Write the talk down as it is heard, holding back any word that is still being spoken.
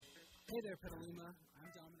Hey there, Petaluma.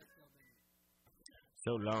 I'm Dominic Delbene.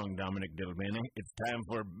 So long, Dominic Delbene. It's time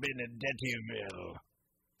for Benedettiville.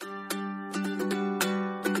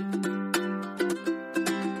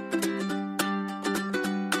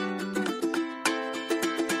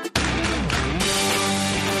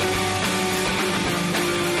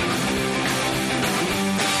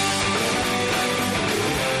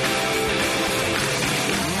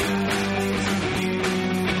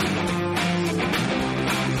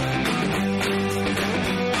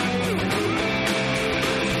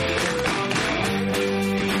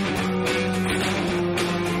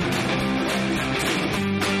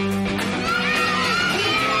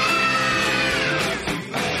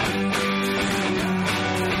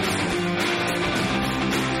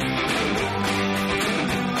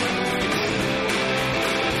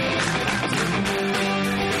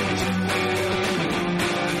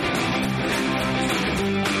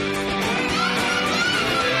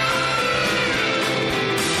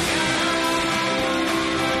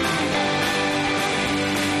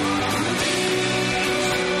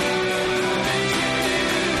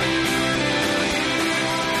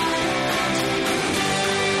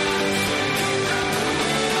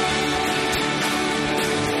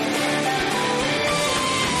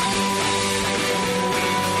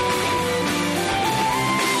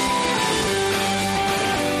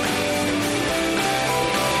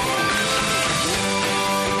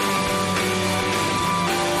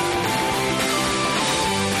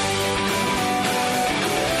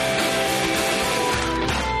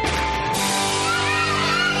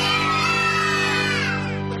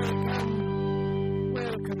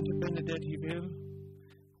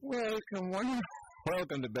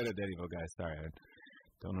 Welcome to Benedettiville, guys. Sorry, I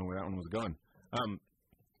don't know where that one was going.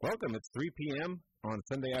 Welcome. It's 3 p.m. on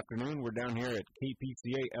Sunday afternoon. We're down here at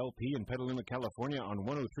KPCA LP in Petaluma, California on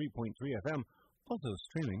 103.3 FM. Also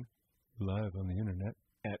streaming live on the internet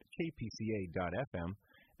at kpca.fm.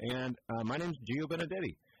 And my name's Gio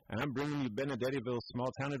Benedetti, and I'm bringing you Benedettiville's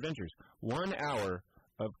Small Town Adventures. 1 hour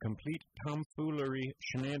of complete tomfoolery,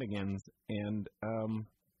 shenanigans, and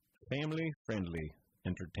family-friendly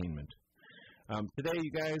entertainment. Today,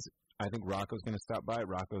 you guys, I think Rocco's going to stop by.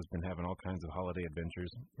 Rocco's been having all kinds of holiday adventures.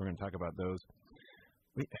 We're going to talk about those.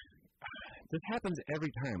 This happens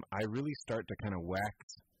every time. I really start to kind of wax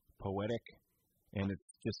poetic, and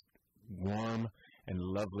it's just warm and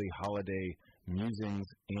lovely holiday musings.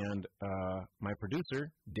 And my producer,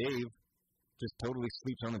 Dave, just totally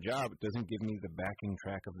sleeps on the job. It doesn't give me the backing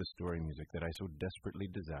track of the story music that I so desperately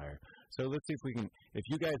desire. So let's see if we can, if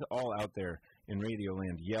you guys all out there in Radio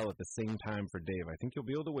Land yell at the same time for Dave, I think you'll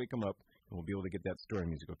be able to wake him up, and we'll be able to get that story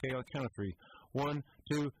music. Okay, I'll count of 3. 1,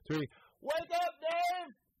 2, 3. Wake up,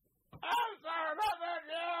 Dave! I'm sorry about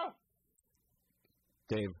that,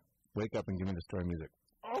 Dave, wake up and give me the story music.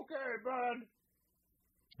 Okay, bud.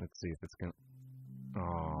 Let's see if it's going to...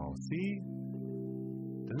 Oh, see?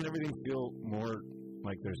 Doesn't everything feel more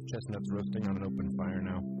like there's chestnuts roasting on an open fire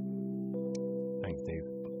now? Thanks, Dave.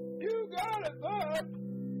 You got it, bud!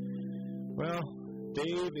 Well,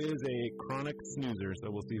 Dave is a chronic snoozer, so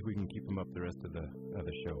we'll see if we can keep him up the rest of the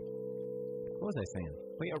show. What was I saying?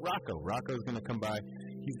 Oh, yeah, Rocco. Rocco's going to come by.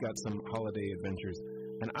 He's got some holiday adventures.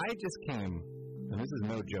 And I just came, and this is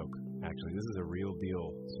no joke, actually. This is a real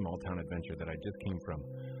deal small-town adventure that I just came from.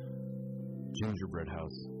 Gingerbread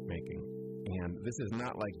house making. And this is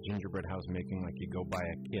not like gingerbread house making like you go buy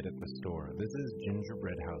a kit at the store. This is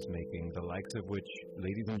gingerbread house making, the likes of which,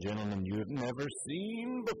 ladies and gentlemen, you have never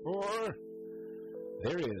seen before.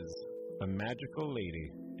 There is a magical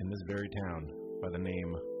lady in this very town by the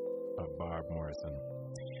name of Barb Morrison.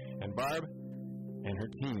 And Barb and her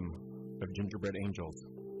team of gingerbread angels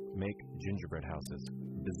make gingerbread houses,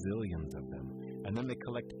 bazillions of them. And then they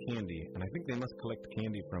collect candy, and I think they must collect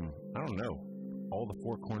candy from, I don't know, all the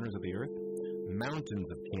 4 corners of the earth. Mountains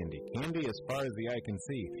of candy as far as the eye can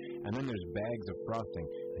see. And then there's bags of frosting,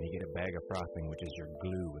 and you get a bag of frosting, which is your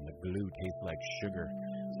glue, and the glue tastes like sugar.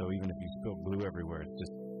 So even if you spill glue everywhere, it's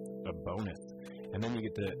just a bonus. And then you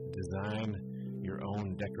get to design your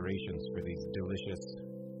own decorations for these delicious,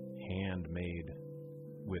 handmade,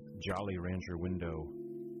 with Jolly Rancher window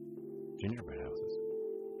gingerbread houses.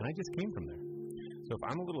 And I just came from there. So if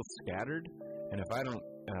I'm a little scattered, and if I don't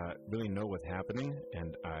really know what's happening,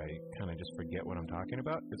 and I kind of just forget what I'm talking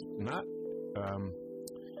about, it's not,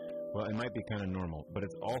 well, it might be kind of normal, but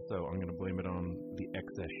it's also, I'm going to blame it on the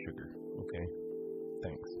excess sugar, okay?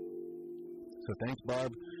 Thanks. So thanks,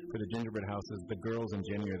 Barb, for the gingerbread houses. The girls and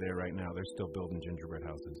Jenny are there right now. They're still building gingerbread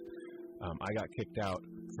houses. I got kicked out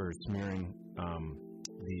for smearing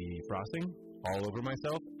the frosting all over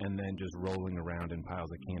myself and then just rolling around in piles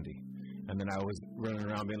of candy. And then I was running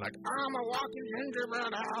around being like, I'm a walking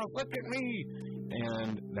gingerbread house, look at me.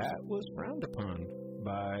 And that was frowned upon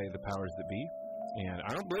by the powers that be. And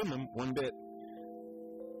I don't blame them one bit.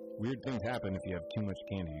 Weird things happen if you have too much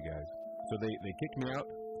candy, you guys. So they kicked me out,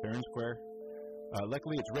 fair and square.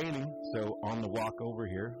 Luckily, it's raining, so on the walk over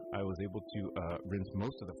here, I was able to rinse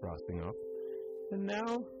most of the frosting off. And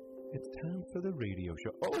now, it's time for the radio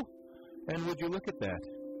show. Oh, and would you look at that?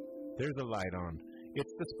 There's a light on.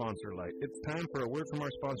 It's the sponsor light. It's time for a word from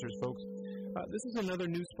our sponsors, folks. This is another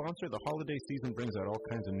new sponsor. The holiday season brings out all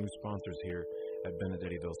kinds of new sponsors here at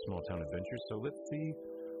Benedettiville Small Town Adventures. So let's see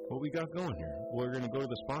what we got going here. We're going to go to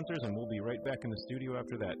the sponsors, and we'll be right back in the studio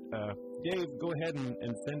after that. Dave, go ahead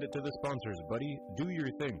and send it to the sponsors, buddy. Do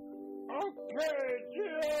your thing. Okay,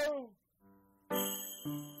 Joe.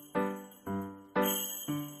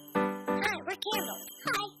 Hi, we're Candles.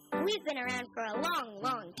 Hi. We've been around for a long,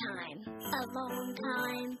 long time. A long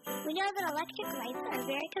time. We know that electric lights are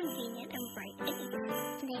very convenient and bright and easy.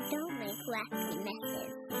 They don't make wacky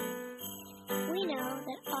messes. We know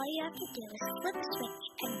that all you have to do is flip a switch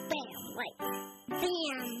and bam, lights.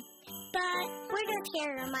 Bam! But we're just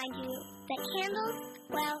here to remind you that candles,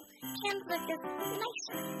 well, candles are just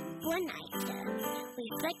nicer. We're nicer. We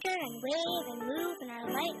flicker and wave and move and our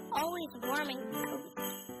light always warm and cozy.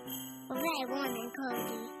 Well, very warm and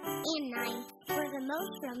cozy and nice. We're the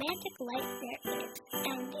most romantic light there is.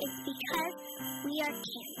 And it's because we are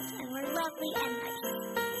candles and we're lovely and nice.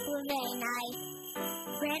 We're very nice.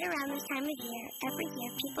 Right around this time of year, every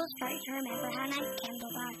year, people start to remember how nice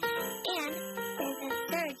candles are. And there's a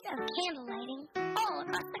surge of candle lighting all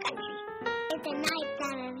across the country. It's a nice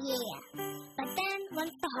time of year. But then,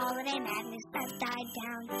 once the holiday madness has died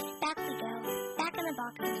down, back we go. Back in the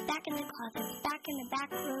balconies, back in the closets, back in the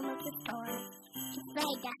back room of the store. It's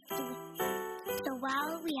very dusty. So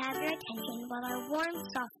while we have your attention, while our warm,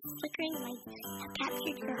 soft, flickering lights have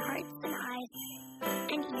captured your hearts and eyes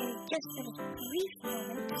and ears just for this brief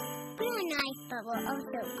moment, we are nice, but we're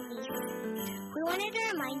also brief. We wanted to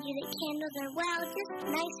remind you that candles are, well, just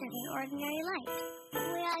nicer than ordinary light.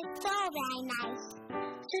 We are so very nice.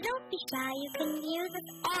 So don't be shy. You can use us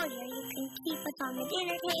all year. You can keep us on the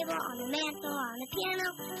dinner table, on the mantle, on the piano,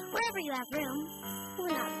 wherever you have room.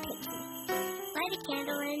 We're not picky. Light a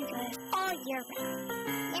candle and enjoy us all year round.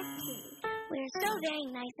 Yes, please. We are so very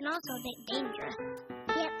nice and also a bit dangerous.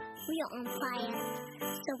 Yep, we are on fire.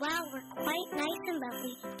 So while we're quite nice and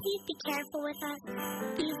lovely, please be careful with us.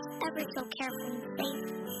 Be ever so careful and safe.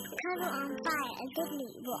 Because we're on fire, and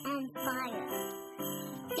definitely we're on fire.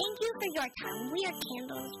 Thank you for your time. We are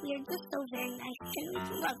Candles. We are just so very nice, and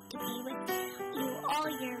we'd love to be with you all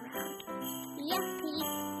year round. Yes, please.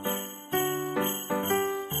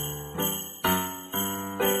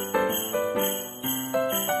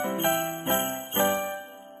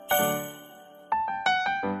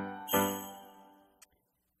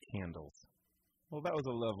 Candles. Well, that was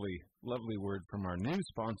a lovely, lovely word from our new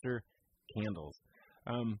sponsor, Candles.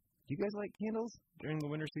 Do you guys like candles during the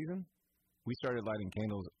winter season? We started lighting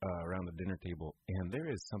candles around the dinner table, and there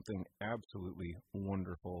is something absolutely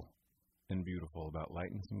wonderful and beautiful about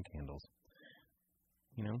lighting some candles.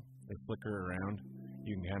 You know, they flicker around.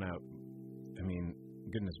 You can kind of,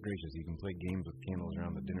 goodness gracious, you can play games with candles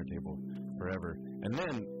around the dinner table forever. And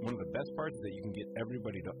then, one of the best parts is that you can get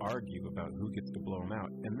everybody to argue about who gets to blow them out.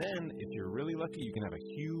 And then, if you're really lucky, you can have a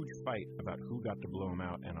huge fight about who got to blow them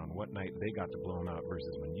out and on what night they got to blow them out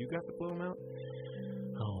versus when you got to blow them out.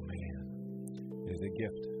 Oh, man. It is a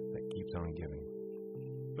gift that keeps on giving.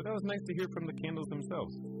 But that was nice to hear from the candles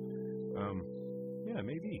themselves. Yeah,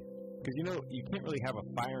 maybe. Because, you can't really have a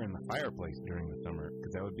fire in the fireplace during the summer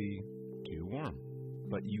because that would be too warm.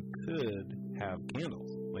 But you could have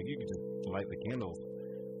candles. Like, you could just light the candles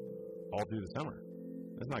all through the summer.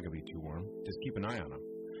 That's not going to be too warm. Just keep an eye on them,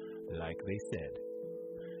 like they said.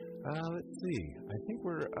 Let's see. I think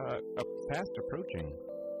we're fast approaching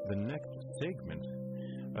the next segment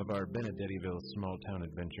of our Benedettiville Small Town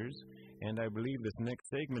Adventures. And I believe this next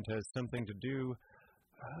segment has something to do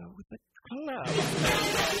with the club.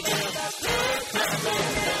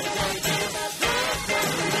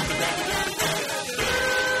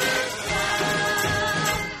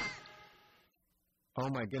 Oh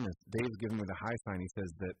my goodness, Dave's giving me the high sign. He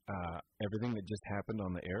says that everything that just happened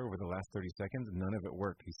on the air over the last 30 seconds, none of it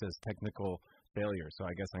worked. He says technical failure, so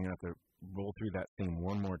I guess I'm going to have to roll through that theme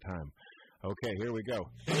one more time. Okay, here we go.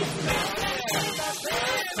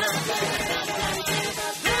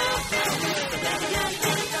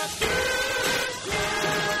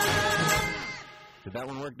 Did that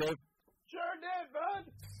one work, Dave? Sure did, bud.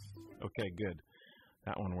 Okay, good.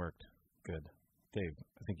 That one worked. Good. Dave,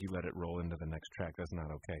 I think you let it roll into the next track. That's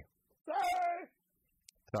not okay. Sorry.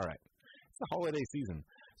 It's all right. It's the holiday season.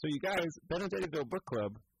 So you guys, Benedictville Book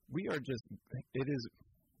Club, you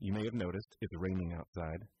may have noticed, it's raining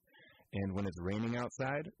outside. And when it's raining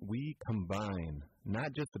outside, we combine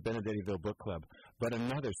not just the Benedictville Book Club, but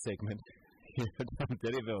another segment here at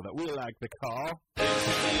Benedictville that we like to call...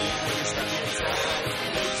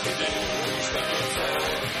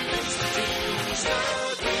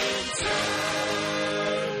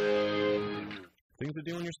 Things to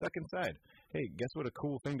do when you're stuck inside. Hey, guess what a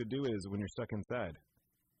cool thing to do is when you're stuck inside?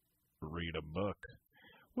 Read a book.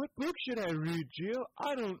 What book should I read, Jill?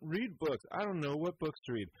 I don't read books. I don't know what books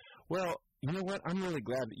to read. Well, you know what? I'm really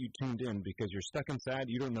glad that you tuned in because you're stuck inside,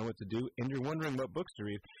 you don't know what to do, and you're wondering what books to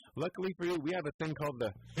read. Luckily for you, we have a thing called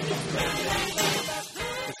it's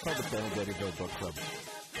called the Benedictville Book Club.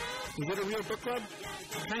 Is it a real book club?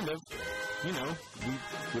 Kind of. You know,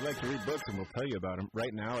 we like to read books, and we'll tell you about them.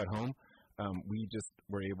 Right now at home, we just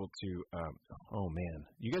were able to, oh man.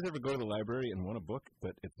 You guys ever go to the library and want a book,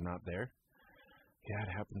 but it's not there? Yeah, it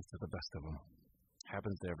happens to the best of them.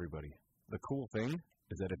 Happens to everybody. The cool thing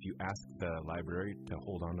is that if you ask the library to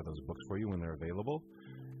hold on to those books for you when they're available,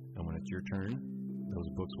 and when it's your turn, those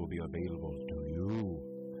books will be available to you.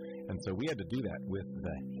 And so we had to do that with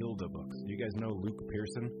the Hilda books. You guys know Luke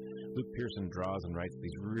Pearson? Luke Pearson draws and writes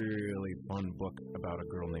these really fun books about a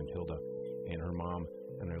girl named Hilda and her mom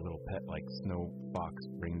and their little pet, like snow fox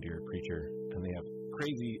reindeer creature. And they have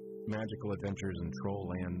crazy magical adventures, and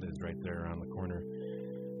Trollland is right there around the corner.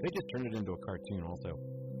 They just turned it into a cartoon also.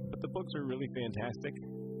 But the books are really fantastic,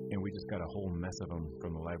 and we just got a whole mess of them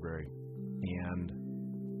from the library. And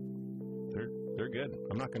they're good.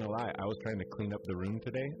 I'm not going to lie. I was trying to clean up the room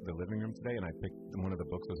today, the living room today, and I picked one of the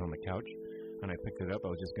books was on the couch, and I picked it up. I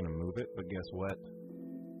was just going to move it, but guess what?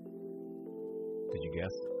 Did you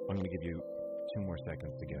guess? I'm going to give you 2 more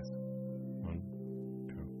seconds to guess. 1,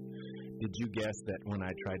 2. Did you guess that when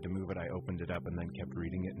I tried to move it, I opened it up and then kept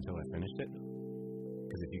reading it until I finished it?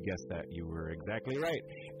 Because if you guessed that, you were exactly right.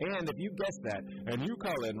 And if you guessed that, and you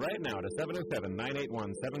call in right now to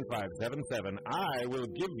 707-981-7577, I will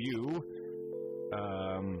give you,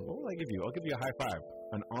 what will I give you? I'll give you a high five,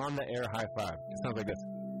 an on-the-air high five. It sounds like this.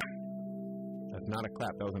 That's not a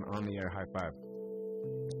clap. That was an on-the-air high five.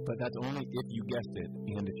 But that's only if you guessed it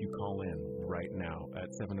and if you call in right now at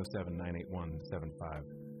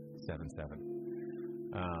 707-981-7577.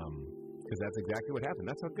 Because that's exactly what happened.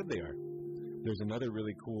 That's how good they are. There's another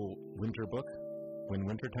really cool winter book. When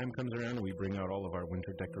winter time comes around and we bring out all of our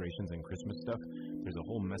winter decorations and Christmas stuff, there's a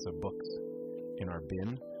whole mess of books in our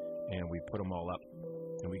bin, and we put them all up,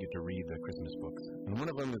 and we get to read the Christmas books. And one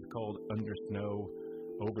of them is called Under Snow,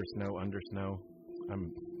 Over Snow, Under Snow.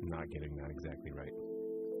 I'm not getting that exactly right.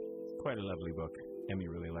 Quite a lovely book. Emmy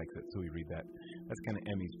really likes it, so we read that. That's kind of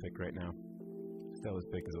Emmy's pick right now. Stella's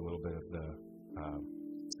pick is a little bit of the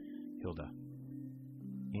Hilda.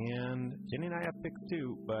 And Jenny and I have picks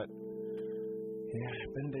too, but yeah,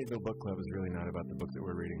 Benedictville Book Club is really not about the books that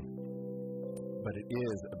we're reading. But it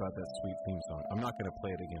is about that sweet theme song. I'm not going to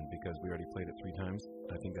play it again because we already played it 3 times.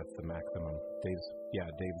 I think that's the maximum.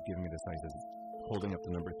 Dave's giving me the sign. He's holding up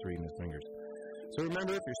the number 3 in his fingers. So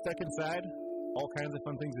remember, if you're stuck inside, all kinds of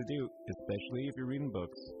fun things to do, especially if you're reading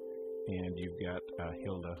books and you've got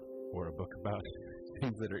Hilda or a book about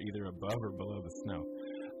things that are either above or below the snow.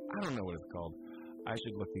 I don't know what it's called. I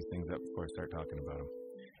should look these things up before I start talking about them.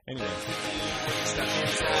 Anyway,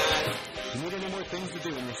 you need any more things to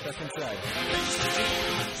do when you're stuck inside?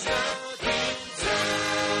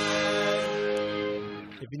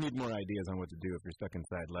 If you need more ideas on what to do if you're stuck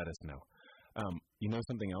inside, let us know. You know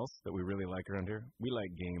something else that we really like around here? We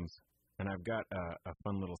like games. And I've got a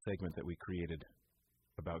fun little segment that we created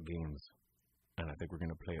about games. And I think we're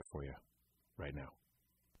going to play it for you right now.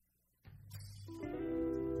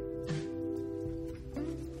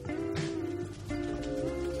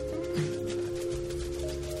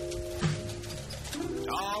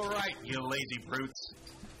 All right, you lazy brutes.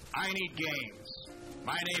 I need games.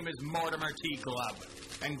 My name is Mortimer T. Glub,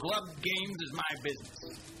 and Glub Games is my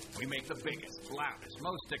business. We make the biggest, loudest,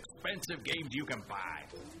 most expensive games you can buy.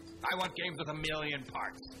 I want games with 1,000,000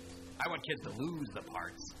 parts. I want kids to lose the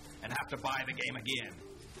parts and have to buy the game again.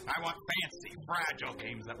 I want fancy, fragile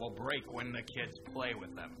games that will break when the kids play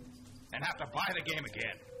with them and have to buy the game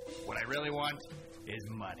again. What I really want is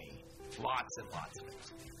money. Lots and lots of it.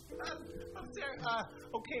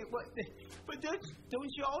 Okay, but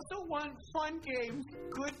don't you also want fun games,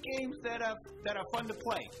 good games that are fun to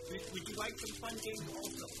play? Would you like some fun games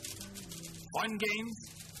also? Fun games?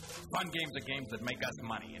 Fun games are games that make us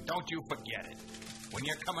money, and don't you forget it. When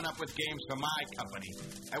you're coming up with games for my company,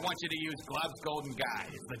 I want you to use Glub's Golden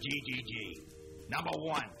Guide. It's the GGG. Number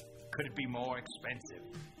 1, could it be more expensive?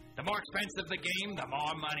 The more expensive the game, the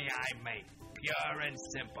more money I make. Pure and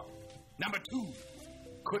simple. Number 2,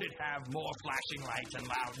 could it have more flashing lights and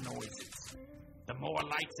loud noises? The more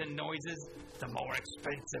lights and noises, the more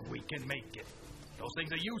expensive we can make it. Those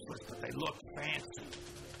things are useless, but they look fancy.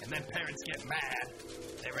 And then parents get mad.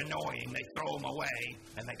 They're annoying. They throw them away,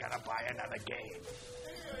 and they gotta buy another game.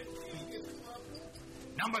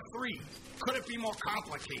 Number 3, could it be more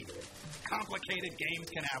complicated? Complicated games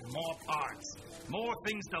can have more parts, more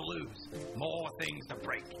things to lose, more things to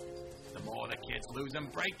break. The more the kids lose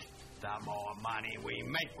and break, the more money we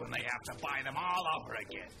make when they have to buy them all over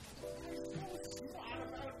again.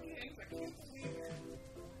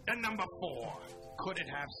 And number 4, could it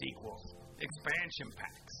have sequels? Expansion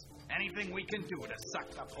packs. Anything we can do to suck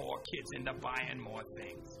the poor kids into buying more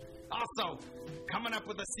things. Also, coming up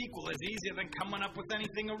with a sequel is easier than coming up with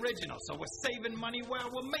anything original, so we're saving money while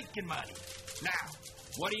we're making money. Now,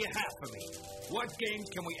 what do you have for me? What games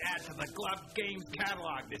can we add to the Glove Games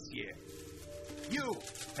catalog this year? You!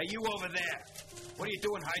 Hey, you over there. What are you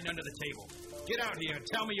doing hiding under the table? Get out here and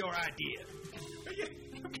tell me your idea.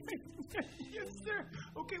 Yes, sir.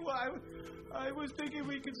 Okay, well, I was thinking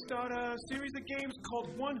we could start a series of games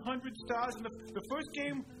called 100 Stars, and the first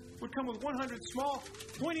game would come with 100 small,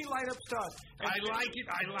 pointy light-up stars. And I like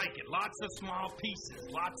it. Lots of small pieces,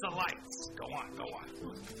 lots of lights. Go on.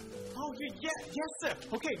 Oh, yes, sir.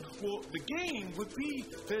 Okay, well, the game would be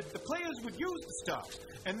that the players would use the stars,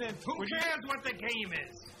 and then... Who cares what the game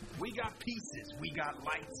is? We got pieces, we got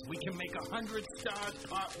lights. We can make 100 stars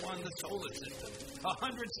part 1, the solar system.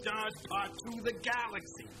 100 stars part 2, the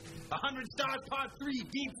galaxy. 100 stars part 3,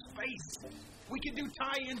 deep space. We can do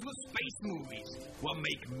tie-ins with space movies. We'll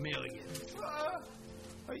make millions.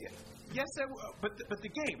 Yes, sir, but the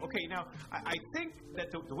game. Okay, now, I think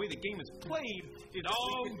that the way the game is played...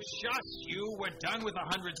 Shush you. We're done with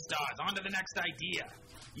 100 stars. On to the next idea.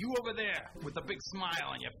 You over there with the big smile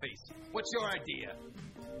on your face. What's your idea?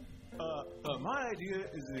 My idea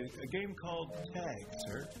is a game called Tag,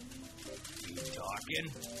 sir. You talking?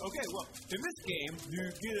 Okay, well, in this game, you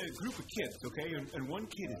get a group of kids, okay? And one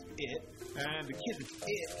kid is it, and the kid that's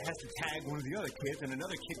it has to tag one of the other kids, and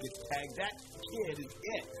another kid gets tagged. That kid is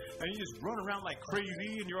it. And you just run around like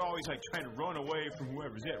crazy, and you're always like trying to run away from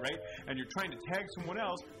whoever's it, right? And you're trying to tag someone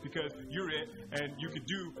else because you're it, and you could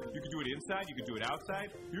do it inside, you could do it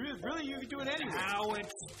outside. You could do it anywhere. How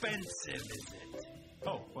expensive is it?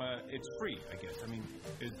 Oh, it's free, I guess. I mean,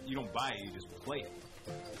 you don't buy it, you just play it.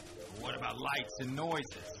 What about lights and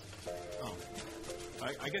noises? Oh.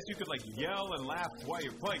 I guess you could, like, yell and laugh while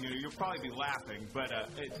you're playing. You'll probably be laughing, but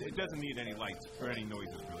it doesn't need any lights or any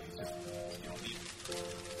noises, really. It's just, you don't need it.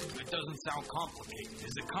 It doesn't sound complicated.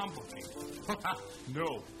 Is it complicated?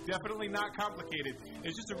 No, definitely not complicated.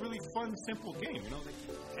 It's just a really fun, simple game, you know?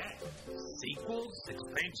 Sequels?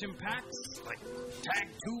 Expansion packs? Like Tag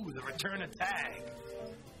 2, The Return of Tag.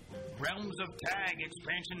 Realms of Tag,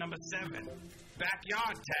 expansion number 7.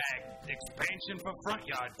 Backyard Tag, expansion for Front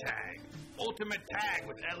Yard Tag. Ultimate Tag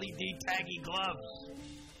with LED taggy gloves.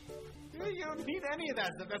 You don't need any of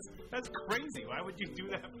that. That's crazy. Why would you do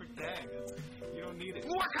that for Tag? You don't need it.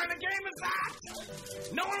 What kind of game is that?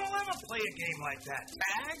 No one will ever play a game like that.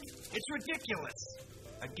 Tag? It's ridiculous.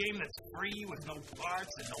 A game that's free with no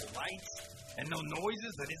parts and no lights and no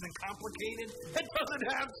noises that isn't complicated. It doesn't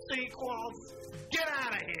have sequels. Get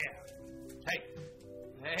out of here.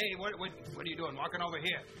 Hey, what are you doing? Walking over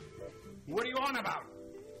here. What are you on about?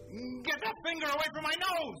 Get that finger away from my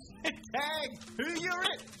nose. Tag, you're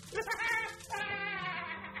it.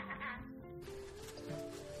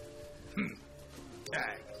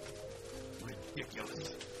 Tag.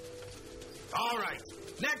 Ridiculous. All right,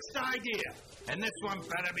 next idea. And this one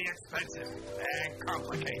better be expensive and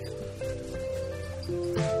complicated.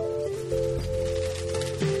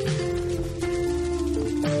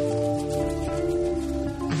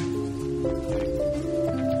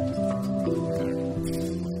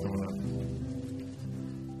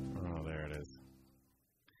 Oh, there it is.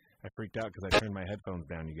 I freaked out because I turned my headphones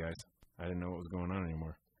down, you guys. I didn't know what was going on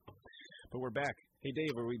anymore. But we're back. Hey,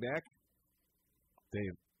 Dave, are we back?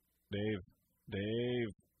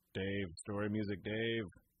 Dave, story music, Dave.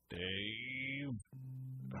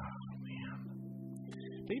 Oh,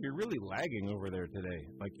 man. Dave, you're really lagging over there today.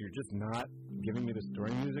 Like, you're just not giving me the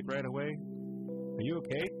story music right away. Are you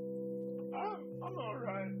okay? I'm all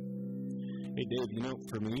right. Hey, Dave, you know,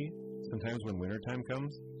 for me, sometimes when wintertime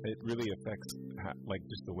comes, it really affects,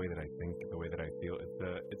 just the way that I think, the way that I feel.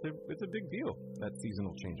 It's a big deal, that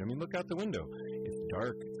seasonal change. I mean, look out the window. It's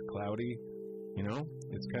dark, it's cloudy, you know?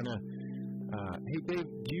 It's kind of... hey, Dave,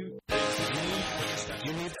 do you... Do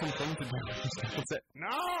you need something to do? What's it?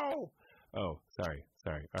 No! Oh, sorry.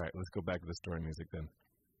 All right, let's go back to the story music then.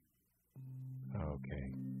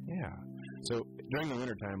 Okay, yeah. So during the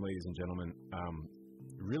wintertime, ladies and gentlemen,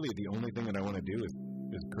 really the only thing that I want to do is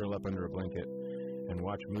curl up under a blanket and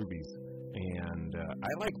watch movies. And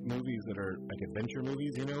I like movies that are like adventure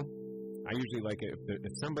movies, you know? I usually like it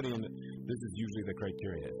if somebody this is usually the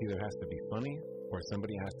criteria. It either has to be funny, or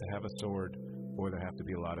somebody has to have a sword, or there have to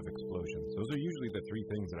be a lot of explosions. Those are usually the three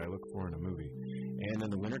things that I look for in a movie. And in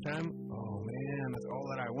the wintertime, oh man, that's all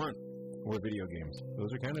that I want. Or video games.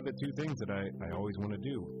 Those are kind of the two things that I always want to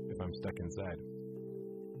do if I'm stuck inside.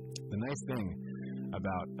 The nice thing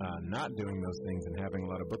about not doing those things and having a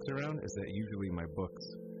lot of books around is that usually my books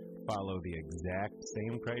follow the exact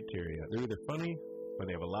same criteria. They're either funny, or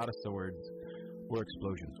they have a lot of swords, or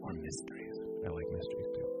explosions, or mysteries. I like mysteries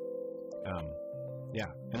too.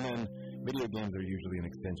 Yeah, and then video games are usually an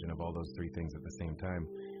extension of all those three things at the same time.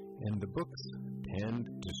 And the books tend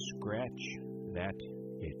to scratch that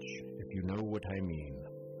itch, if you know what I mean.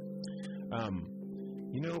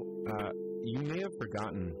 You may have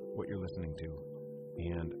forgotten what you're listening to,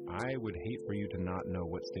 and I would hate for you to not know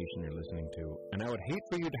what station you're listening to, and I would hate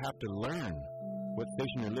for you to have to learn what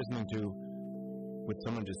station you're listening to with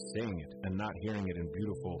someone just saying it and not hearing it in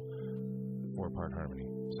beautiful four-part harmony.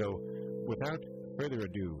 So, without further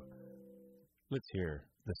ado, let's hear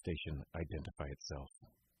the station identify itself,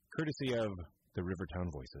 courtesy of the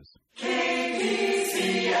Rivertown Voices.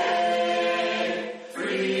 KDCA,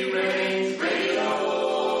 Free Range Radio.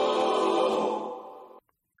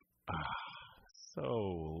 So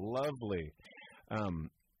lovely.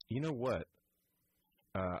 You know what?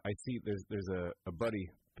 I see there's a buddy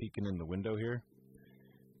peeking in the window here,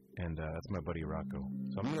 and that's my buddy Rocco.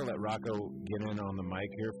 So I'm going to let Rocco get in on the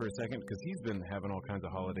mic here for a second, because he's been having all kinds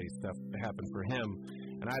of holiday stuff happen for him,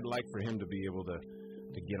 and I'd like for him to be able to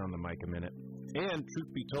get on the mic a minute. And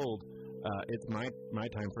truth be told, it's my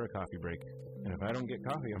time for a coffee break. And if I don't get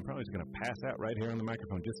coffee, I'm probably just going to pass out right here on the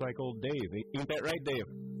microphone, just like old Dave. Ain't that right, Dave?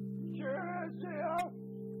 Sure is, yeah.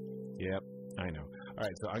 Yep, I know. All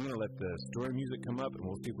right, so I'm going to let the story music come up, and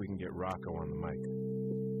we'll see if we can get Rocco on the mic.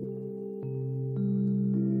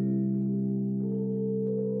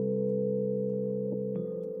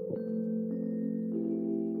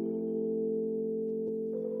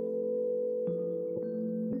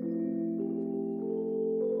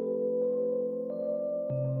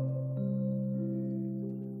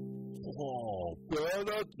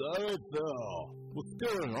 What's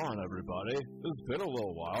going on, everybody? It's been a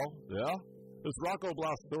little while, yeah? It's Rocco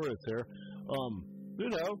Blastorius here. I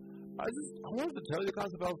wanted to tell you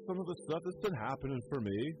guys about some of the stuff that's been happening for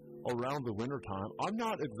me around the wintertime. I'm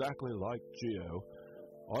not exactly like Gio.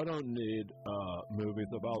 I don't need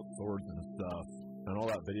movies about swords and stuff and all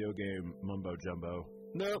that video game mumbo-jumbo.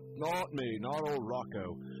 Nope, not me, not old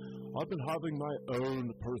Rocco. I've been having my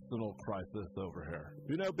own personal crisis over here.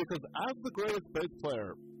 Because as the greatest bass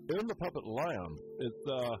player in the Puppet Land,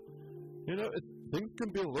 things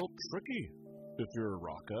can be a little tricky if you're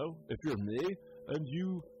Rocco, if you're me, and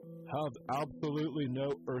you have absolutely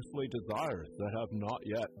no earthly desires that have not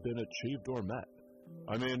yet been achieved or met.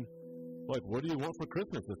 I mean, what do you want for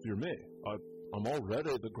Christmas if you're me? I'm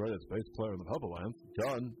already the greatest bass player in the Puppet Land.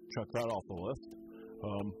 Done. Check that off the list.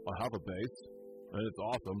 I have a bass, and it's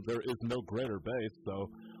awesome. There is no greater bass, so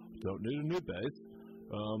don't need a new bass.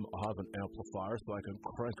 I have an amplifier so I can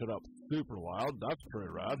crank it up super loud. That's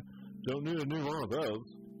pretty rad. Don't need a new one of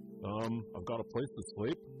those. I've got a place to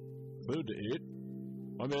sleep, food to eat.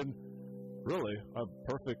 I mean, really, I have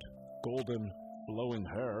perfect golden flowing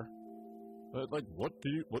hair.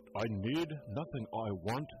 What I need nothing. I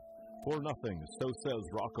want for nothing. So says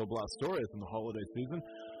Rocco Blastorius in the holiday season.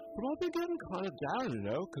 But I've been getting kind of down,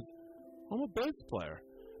 because I'm a bass player.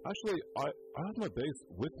 Actually, I have my bass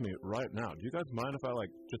with me right now. Do you guys mind if I,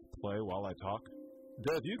 just play while I talk?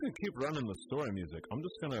 Dave, you can keep running the story music. I'm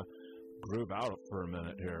just going to groove out for a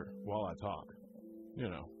minute here while I talk.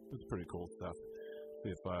 It's pretty cool stuff. See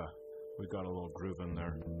if we got a little groove in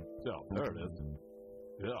there. Yeah, there it is.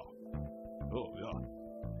 Yeah. Oh,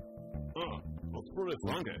 yeah. That's pretty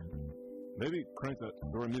funky. Maybe crank that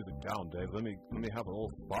story music down, Dave. Let me have a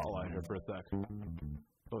little spotlight here for a sec.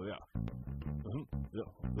 Oh, yeah. Yeah.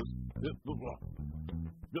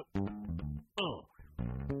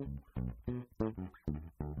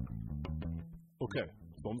 Okay,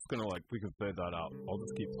 so I'm just gonna we can fade that out. I'll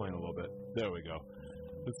just keep playing a little bit. There we go.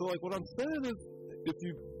 And so what I'm saying is, if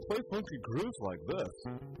you play funky grooves like this,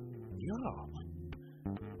 yeah,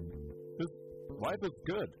 life is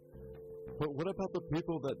good. But what about the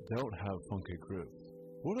people that don't have funky grooves?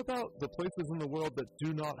 What about the places in the world that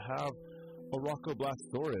do not have a Rocco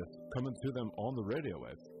Blastorius coming to them on the radio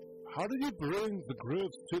waves? How do you bring the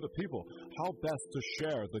grooves to the people? How best to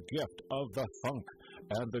share the gift of the funk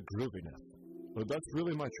and the grooviness? Well, that's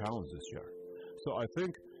really my challenge this year. So I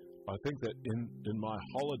think that in my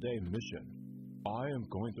holiday mission, I am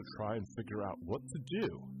going to try and figure out what to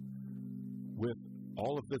do with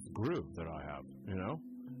all of this groove that I have, you know?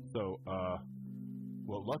 So,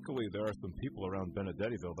 well, luckily there are some people around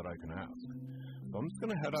Benedettiville that I can ask. So I'm just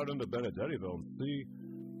going to head out into Benedettiville and see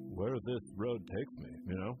where this road takes me,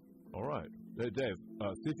 you know? All right. Hey, Dave,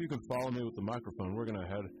 see if you can follow me with the microphone. We're going to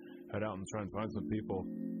head out and try and find some people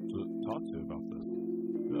to talk to about this.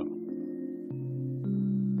 Yeah.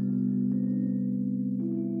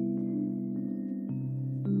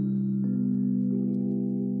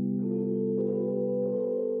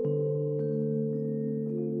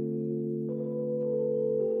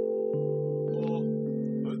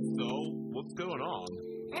 What's going on?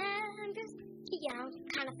 I'm just,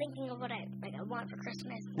 kind of thinking of what I want for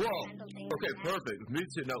Christmas. Whoa. Okay, perfect. Me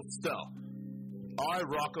too. No, Stell.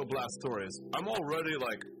 Rocco Blastorius, I'm already,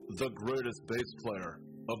 the greatest bass player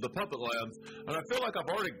of the Puppet Lands, and I feel like I've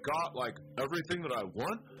already got, everything that I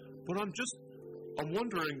want, but I'm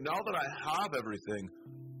wondering, now that I have everything,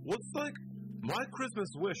 what's, my Christmas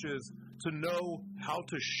wish is to know how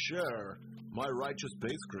to share my righteous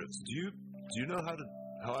bass grooves. Do you know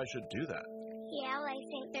how I should do that? Yeah, I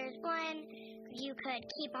think there's one you could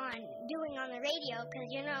keep on doing on the radio, because,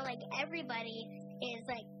 everybody is,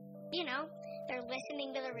 they're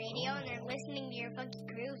listening to the radio and they're listening to your funky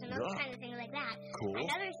grooves and those kind of things like that. Cool.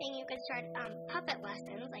 Another thing, you could start puppet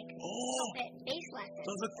lessons, puppet bass lessons.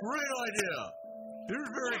 That's a great idea. You're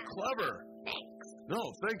very clever. Thanks. No,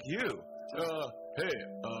 thank you. Hey,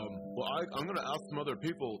 I'm going to ask some other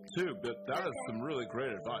people, too, but that is some really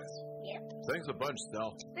great advice. Yep. Thanks a bunch,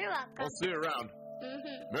 Stell. You're welcome. I'll see you around.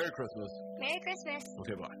 Mm-hmm. Merry Christmas. Merry Christmas.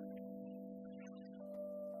 Okay, bye.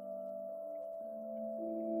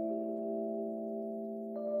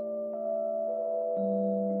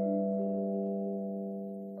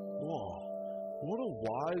 Whoa, what a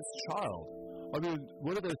wise child. I mean,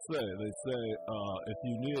 what do they say? They say, if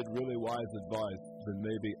you need really wise advice, then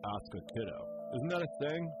maybe ask a kiddo. Isn't that a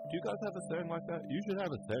saying? Do you guys have a saying like that? You should have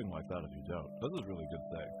a saying like that if you don't. That's a really good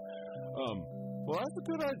saying. Well, that's a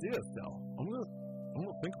good idea, Stell. I'm gonna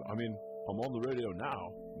think about it. I mean, I'm on the radio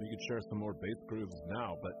now. We could share some more bass grooves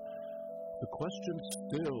now, but the question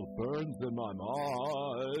still burns in my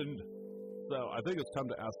mind. So I think it's time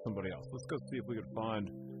to ask somebody else. Let's go see if we can find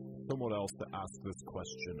someone else to ask this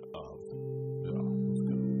question of. Yeah, let's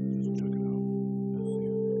go. Just check it out. Let's see.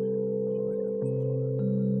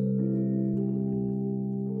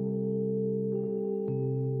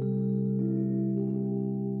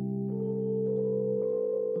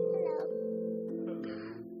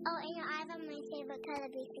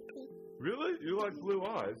 Basically. Really? You like blue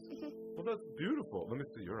eyes? Well, that's beautiful. Let me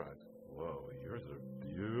see your eyes. Whoa, yours are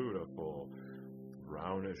beautiful.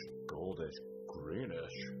 Brownish, goldish,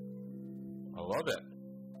 greenish. I love it.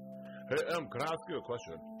 Hey, can I ask you a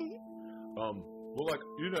question? Well,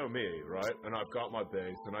 you know me, right? And I've got my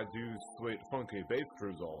bass, and I do sweet, funky bass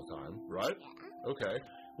grooves all the time, right? Yeah. Okay.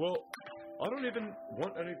 Well, I don't even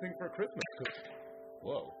want anything for Christmas, 'cause...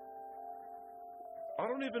 Whoa. I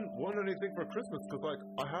don't even want anything for Christmas because,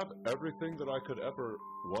 I have everything that I could ever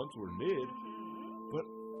want or need, but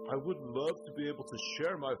I would love to be able to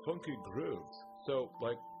share my funky grooves. So,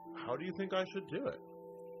 how do you think I should do it?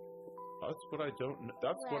 That's what I don't know.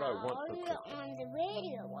 That's what I want for Christmas. You're on the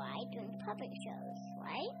radio, right? Doing puppet shows,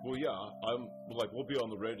 right? Well, yeah. We'll be on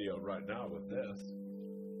the radio right now with this.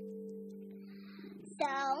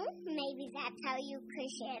 So, maybe that's how you could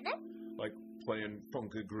share them? Playing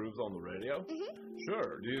funky grooves on the radio? Mm-hmm.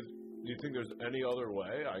 Sure. Do you think there's any other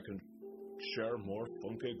way I can share more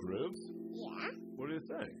funky grooves? Yeah. What do you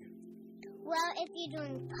think? Well, if you're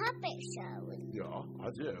doing puppet shows... Yeah,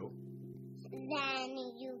 I do. Then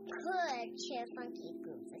you could share funky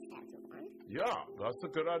grooves with everyone. Yeah, that's a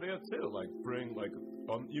good idea, too. Bring,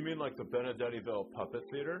 you mean the Benedettiville Puppet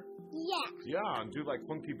Theater? Yeah. Yeah, and do,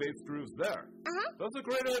 funky bass grooves there. Uh-huh. That's a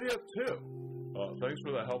great idea, too. Thanks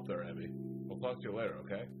for the help there, Abby. I'll talk to you later,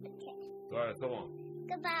 okay? Okay. All right, so long.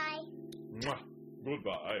 Goodbye. Mwah.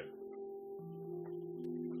 Goodbye.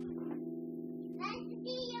 Nice to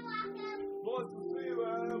see you, Rocco. Nice to see you,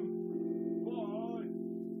 Em. Bye.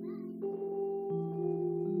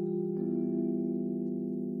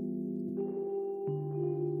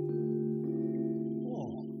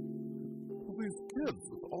 All these kids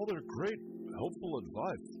with all their great, helpful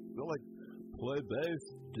advice. They're play bass,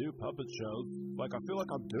 do puppet shows. Like, I feel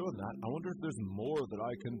like I'm doing that. I wonder if there's more that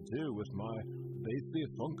I can do with my bassy,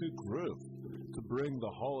 funky groove to bring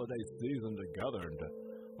the holiday season together and to,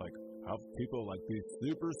 like, have people, like, be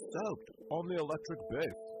super stoked on the electric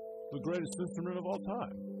bass, the greatest instrument of all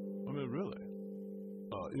time. I mean, really.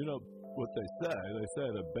 You know what they say? They say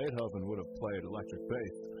that Beethoven would have played electric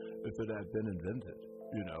bass if it had been invented.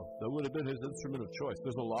 You know, that would have been his instrument of choice.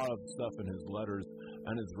 There's a lot of stuff in his letters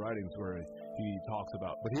and his writings where he talks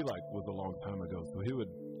about, but he like was a long time ago, so he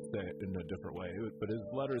would say it in a different way. But his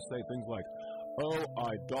letters say things like, "Oh,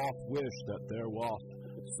 I doth wish that there was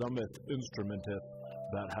someth instrumenteth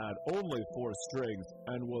that had only 4 strings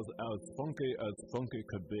and was as funky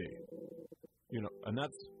could be." You know, and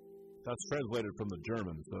that's translated from the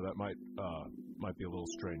German, so that might be a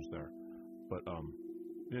little strange there. But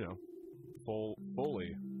you know, fully,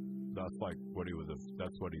 that's like what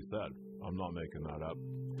that's what he said. I'm not making that up.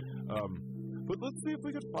 But let's see if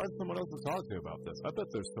we can find someone else to talk to about this. I bet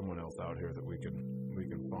there's someone else out here that we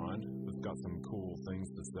can find that's got some cool things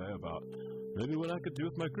to say about maybe what I could do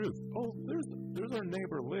with my groove. Oh, there's our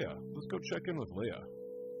neighbor Leah. Let's go check in with Leah.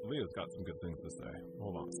 Leah's got some good things to say.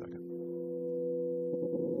 Hold on a second.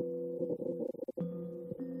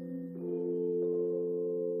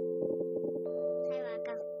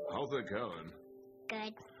 How's it going?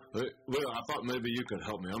 Good. Hey, Leah, I thought maybe you could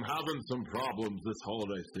help me. I'm having some problems this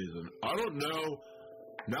holiday season. I don't know,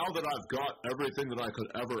 now that I've got everything that I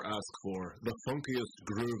could ever ask for, the funkiest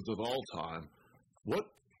grooves of all time, what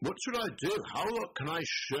should I do? How can I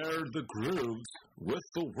share the grooves with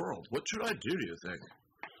the world? What should I do, do you think?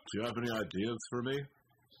 Do you have any ideas for me?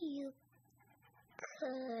 You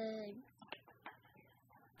could...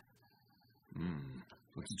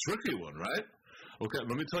 It's a tricky one, right? Okay,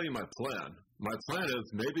 let me tell you my plan. My plan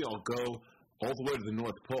is maybe I'll go all the way to the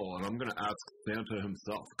North Pole, and I'm going to ask Santa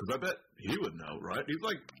himself, because I bet he would know, right? He's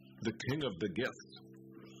like the king of the gifts.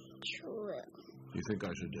 True. You think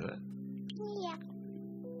I should do it? Yeah.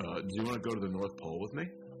 Do you want to go to the North Pole with me?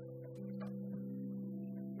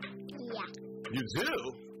 Yeah. You do?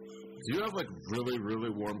 Do you have, like, really,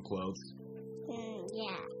 really warm clothes?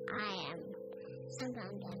 Yeah, I am.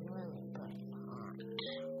 Sometimes I'm really burning hot.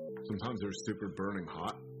 Sometimes they're super burning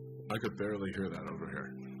hot? I could barely hear that over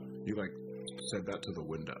here. You, like, said that to the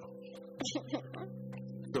window.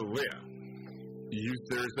 So, Leah, you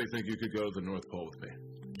seriously think you could go to the North Pole with me?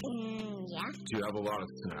 Yeah. Do you have a lot of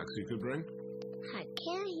snacks you could bring? I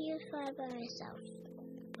can't use fly by myself,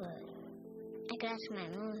 but I could ask my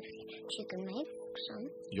mom if she could make some.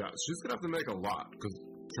 Yeah, she's going to have to make a lot, because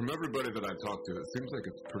from everybody that I talked to, it seems like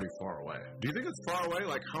it's pretty far away. Do you think it's far away?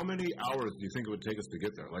 Like, how many hours do you think it would take us to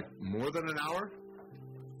get there? Like, more than an hour?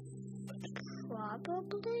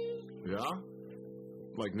 Probably. Yeah?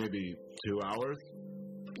 Like, maybe 2 hours?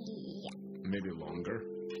 Yeah. Maybe longer?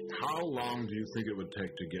 How long do you think it would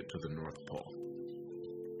take to get to the North Pole?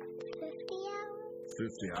 50 hours?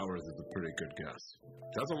 50 hours is a pretty good guess.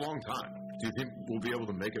 That's a long time. Do you think we'll be able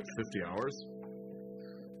to make it 50 hours?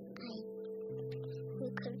 We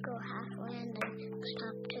could go halfway and then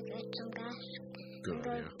stop to get some gas. Good and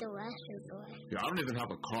go idea. to the reservoir. Yeah, I don't even have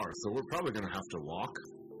a car, so we're probably going to have to walk,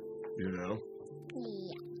 you know?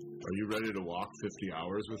 Yeah. Are you ready to walk 50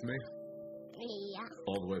 hours with me? Yeah.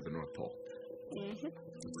 All the way to the North Pole. Mm-hmm.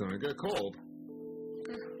 It's going to get cold.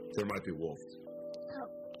 There might be wolves.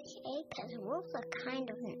 Okay, because wolves are kind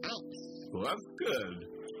of nice. Well, that's good.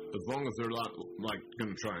 As long as they're not, like,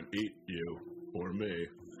 going to try and eat you or me.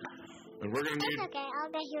 And we're going to need... That's okay.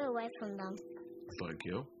 I'll get you away from them. Thank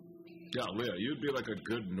you. Yeah, Leah, you'd be like a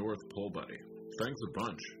good North Pole buddy. Thanks a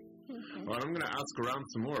bunch. Mm-hmm. All right, I'm going to ask around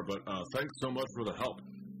some more, but thanks so much for the help.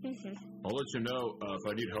 Mm-hmm. I'll let you know if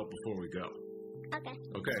I need help before we go. Okay.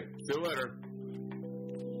 Okay, see you later.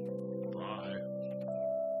 Bye.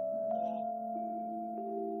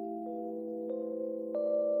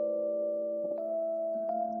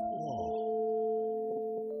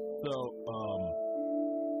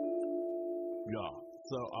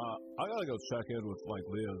 So, I gotta go check in with, like,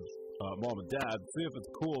 Leah's mom and dad, see if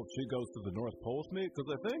it's cool if she goes to the North Pole with me, because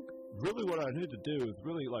I think really what I need to do is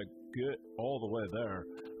really, like, get all the way there,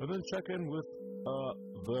 and then check in with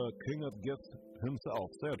the King of Gifts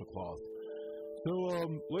himself, Santa Claus. So,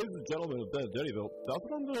 ladies and gentlemen of Dennyville, that's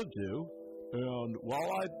what I'm gonna do. And while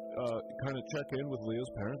I kind of check in with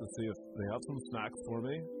Leah's parents to see if they have some snacks for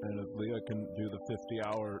me, and if Leah can do the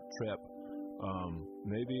 50-hour trip,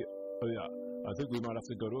 maybe, I think we might have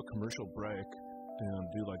to go to a commercial break and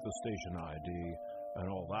do, like, the station ID and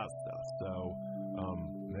all that stuff. So,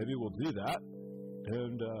 maybe we'll do that.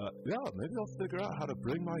 And, maybe I'll figure out how to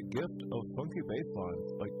bring my gift of funky bass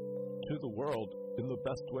lines, like, to the world in the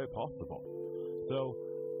best way possible. So,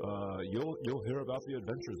 you'll hear about the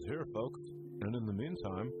adventures here, folks. And in the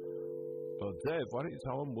meantime, Dave, why don't you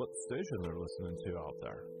tell them what station they're listening to out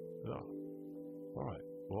there? Yeah. All right.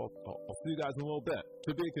 Well, I'll see you guys in a little bit.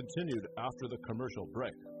 To be continued after the commercial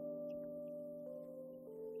break.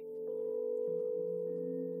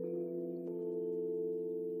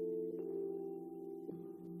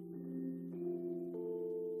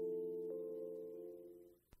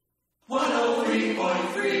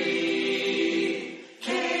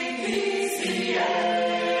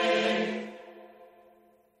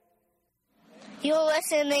 You're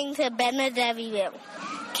listening to Benedevieville,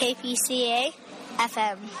 KPCA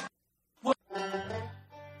FM.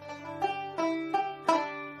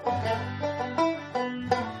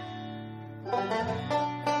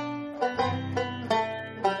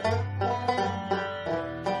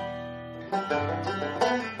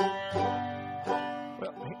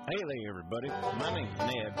 Everybody. My name's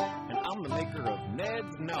Ned, and I'm the maker of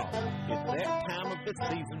Ned's Nog. It's that time of the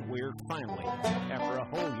season where finally, after a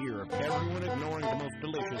whole year of everyone ignoring the most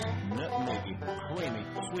delicious, nutmeggy, creamy,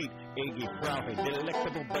 sweet, eggy, frothy,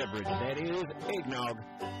 delectable beverage that is eggnog,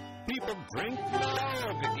 people drink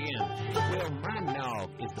nog again. Well, my nog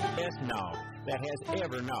is the best nog that has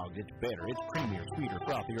ever nogged. It's better, it's creamier, sweeter,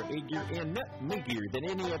 frothier, eggier, and nutmeggier than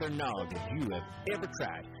any other nog that you have ever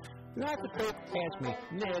tried. Lots of folks ask me,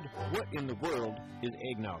 Ned, what in the world is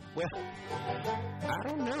eggnog? Well, I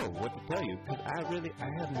don't know what to tell you, because I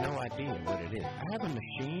have no idea what it is. I have a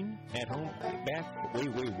machine at home, back,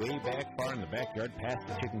 way back far in the backyard, past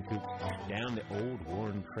the chicken coop, down the old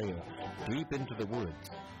worn trail, deep into the woods,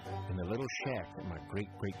 in the little shack that my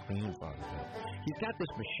great-great-grandfather built. He's got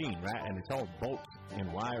this machine, right, and it's all bolts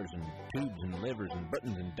and wires and tubes and levers and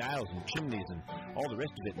buttons and dials and chimneys and all the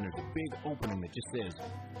rest of it, and there's a big opening that just says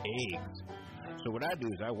eggs. So what I do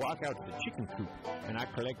is I walk out to the chicken coop and I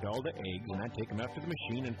collect all the eggs and I take them out to the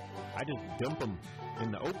machine and I just dump them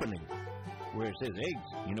in the opening where it says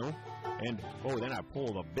eggs, you know. And, then I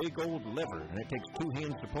pull the big old lever, and it takes 2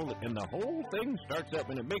 hands to pull it, and the whole thing starts up,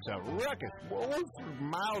 and it makes a ruckus, for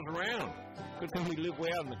miles around. Good thing we live way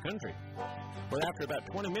out in the country. Well, after about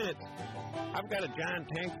 20 minutes, I've got a giant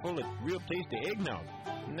tank full of real tasty eggnog,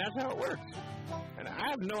 and that's how it works. And I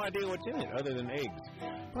have no idea what's in it other than eggs.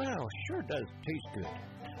 Well, sure does taste good.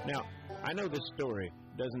 Now, I know this story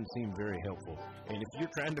doesn't seem very helpful, and if you're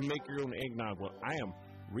trying to make your own eggnog, well, I am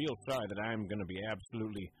real sorry that I'm going to be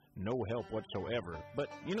absolutely no help whatsoever. But,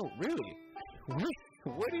 really,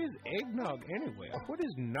 what is eggnog anyway? What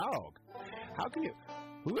is nog? How can you...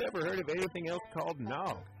 Who ever heard of anything else called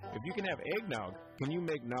nog? If you can have eggnog, can you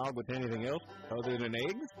make nog with anything else other than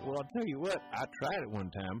eggs? Well, I'll tell you what, I tried it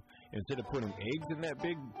one time. Instead of putting eggs in that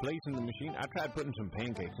big place in the machine, I tried putting some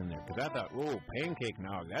pancakes in there. Because I thought, pancake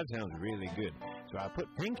nog, that sounds really good. So I put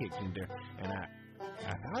pancakes in there, and I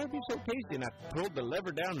thought it'd be so tasty, and I pulled the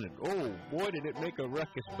lever down, and boy, did it make a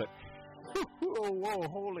ruckus, but, whoa,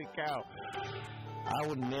 holy cow. I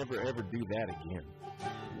would never, ever do that again.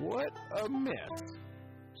 What a mess.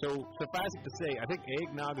 So, suffice it to say, I think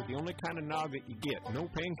eggnog is the only kind of nog that you get. No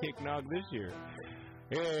pancake nog this year.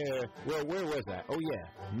 Yeah, well, where was I? Oh, yeah,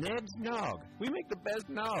 Ned's Nog. We make the best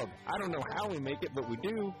nog. I don't know how we make it, but we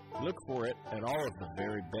do. Look for it at all of the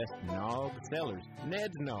very best nog sellers.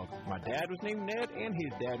 Ned's Nog. My dad was named Ned, and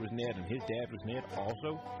his dad was Ned, and his dad was Ned.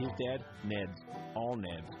 Also, his dad, Ned's. All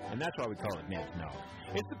Neds. And that's why we call it Ned's Nog.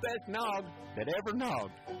 It's the best nog that ever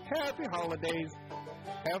nogged. Happy holidays.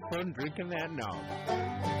 Have fun drinking that nog.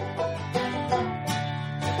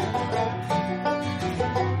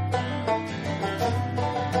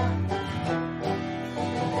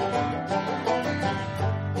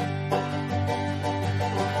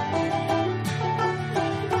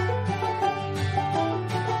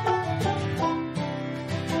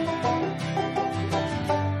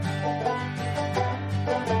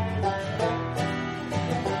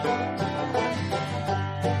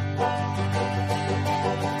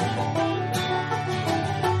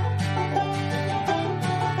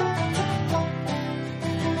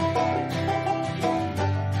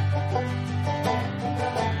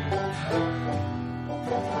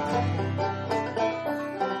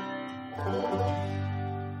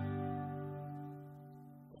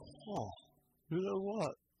 You know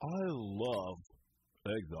what? I love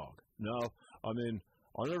eggnog. Now, I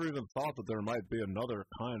never even thought that there might be another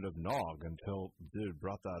kind of nog until dude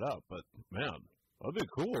brought that up. But, man, that'd be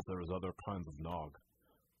cool if there was other kinds of nog.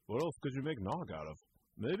 What else could you make nog out of?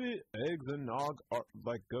 Maybe eggs and nog are,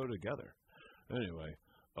 go together. Anyway,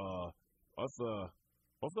 I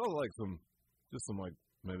felt like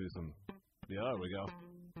maybe some, yeah, there we go.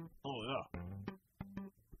 Oh, yeah.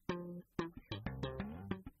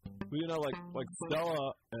 you know, like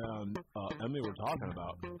Stella and Emmy were talking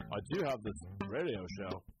about, I do have this radio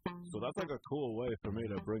show, so that's like a cool way for me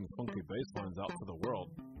to bring funky bass lines out to the world.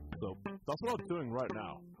 So that's what I'm doing right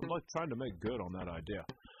now. I'm like trying to make good on that idea.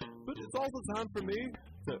 But it's also time for me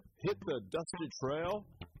to hit the dusty trail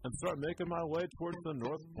and start making my way towards the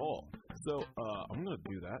North Pole. So I'm going to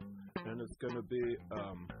do that, and it's going to be,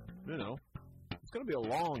 you know, it's going to be a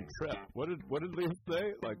long trip. What did Liam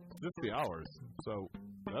say? Like 50 hours. So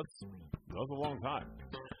that's a long time.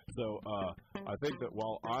 So I think that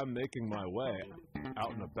while I'm making my way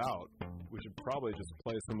out and about, we should probably just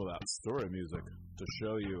play some of that story music to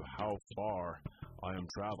show you how far I am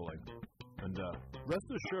traveling. And rest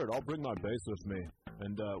assured, I'll bring my bass with me,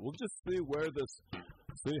 and we'll just see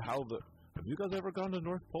have you guys ever gone to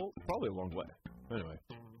North Pole? Probably a long way. Anyway,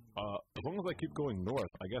 as long as I keep going north,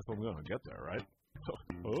 I guess I'm going to get there, right?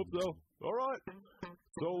 I hope so. All right.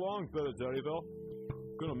 So long, Teddyville.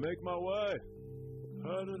 Gonna make my way.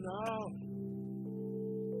 Heading out.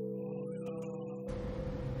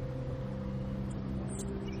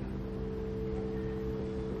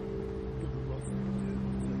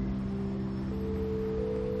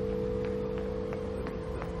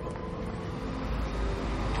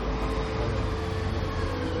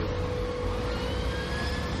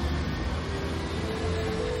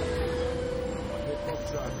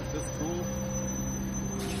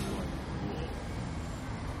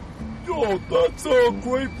 Oh, that's a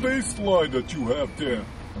great bass line that you have there.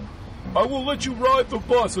 I will let you ride the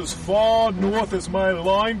bus as far north as my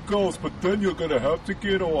line goes, but then you're gonna have to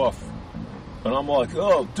get off. And I'm like,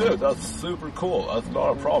 oh, dude, that's super cool. That's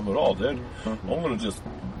not a problem at all, dude. I'm gonna just,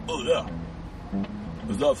 oh, yeah.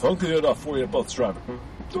 Is that funky enough for you, bus driver?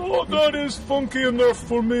 Oh, that is funky enough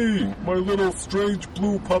for me, my little strange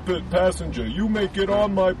blue puppet passenger. You may get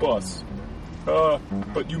on my bus.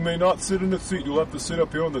 But you may not sit in the seat. You'll have to sit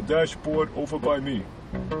up here on the dashboard over by me.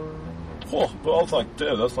 Oh, but I was like,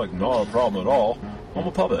 dude, that's like not a problem at all. I'm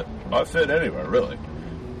a puppet. I fit anywhere, really.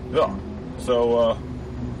 Yeah. So,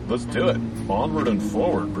 let's do it. Onward and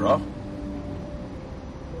forward, bro.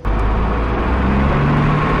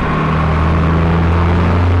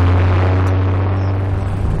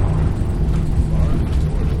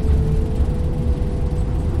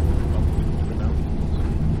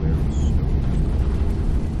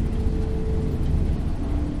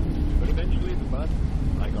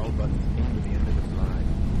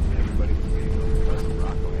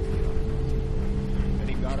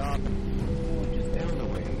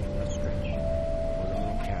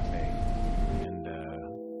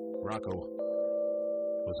 Rocco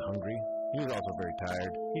was hungry. He was also very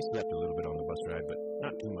tired. He slept a little bit on the bus ride, but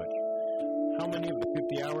not too much. How many of the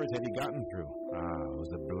 50 hours had he gotten through? It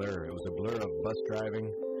was a blur. It was a blur of bus driving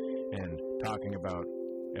and talking about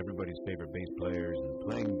everybody's favorite bass players and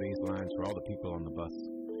playing bass lines for all the people on the bus.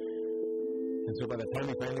 And so by the time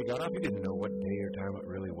he finally got off, he didn't know what day or time it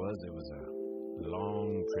really was. It was a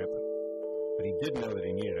long trip. But he did know that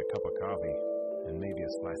he needed a cup of coffee and maybe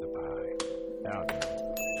a slice of pie.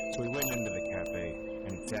 So he went into the cafe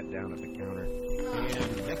and he sat down at the counter.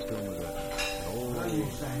 And next to him was an old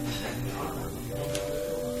beaten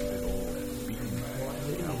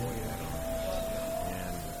cowboy hat on.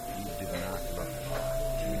 And he did not look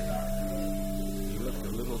he looked a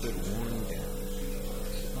little bit worn down.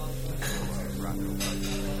 Rocco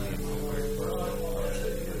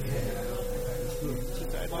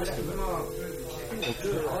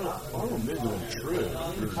I don't mean to intrude,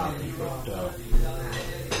 but how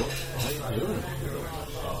you doing?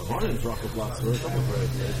 My name's Rocco Blacksworth. I'm a very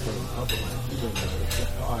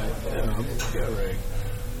I am carrying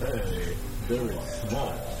a very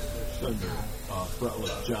small, slender,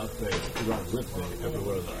 fretless jazz bass around with me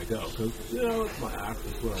everywhere that I go. Because, you know, it's my act,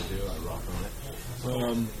 it's what I do, I rock on it.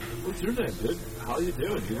 What's your name, dude? How you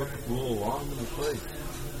doing? You look a little long in the place.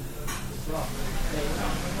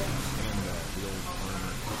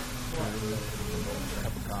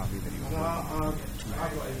 Cup of coffee that he was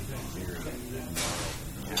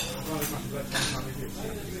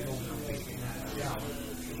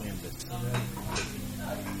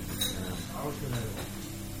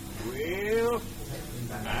Well,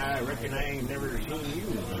 I reckon I ain't never seen you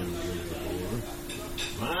around here before.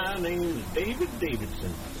 My name's David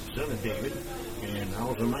Davidson, son of David, and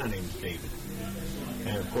also my name's David.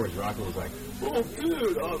 And of course, Rocco was like, "Oh,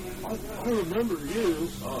 dude, I remember you."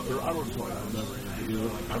 Or I don't know if I remember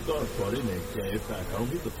you. I've got a buddy named Dave back home.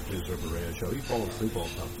 He's the producer of the radio show. He falls asleep all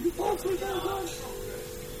the time. You fall asleep all the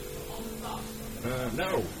time?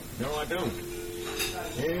 No, I don't.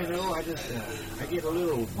 You know, I just, I get a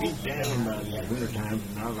little beat down by the winter time,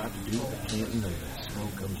 and I like to do the planting and the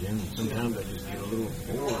smoke comes in, and sometimes I just get a little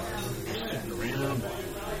bored, just sitting around,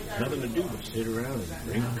 nothing to do but sit around and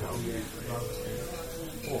drink coffee.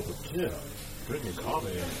 Oh, but Tim, drinking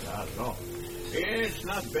coffee ain't bad at all. Yeah, it's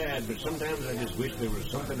not bad, but sometimes I just wish there was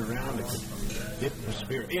something around that could lift my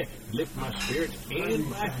spirit. Yeah, lift my spirits and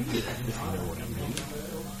my heels, if you know what I mean.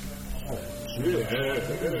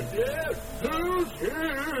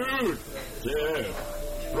 Yeah,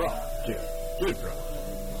 bro, bro.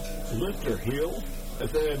 Lift your heels, and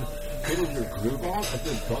then getting your groove on, and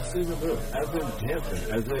then busting the move, and then dancing,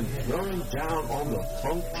 and then throwing down on the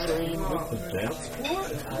funk train with the dance floor?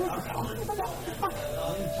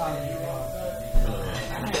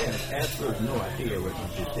 I have absolutely no idea what you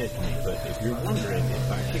just said to me, but if you're wondering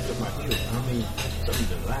if I kick up my heels, I mean something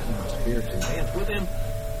to lighten my spirits and dance with them,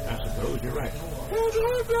 I suppose you're right.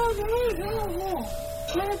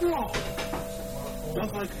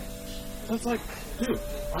 That's like, dude,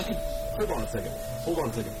 I can, hold on a second.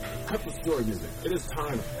 Cut the story music. It is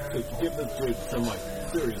time to give this dude some, like,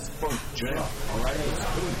 serious funk jam, alright? Let's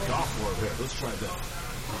put in golf over here. Let's try this.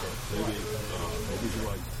 Okay, maybe you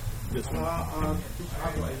like this one.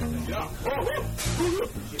 Yeah.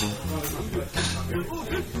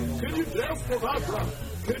 Can you dance for that, bro?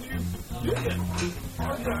 Can you dig it?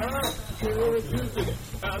 Can you dig it?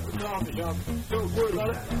 At the coffee shop. Don't worry about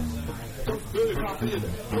it. Don't spill your coffee in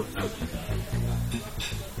there.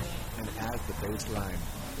 And as the bass line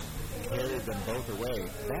carried them both away,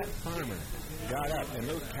 that farmer got up and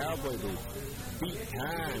those cowboy boots beat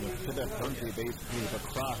time to the country bass groove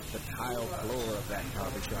across the tile floor of that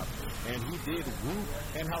coffee shop. And he did whoop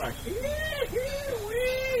and holler,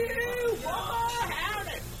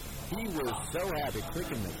 he was so happy,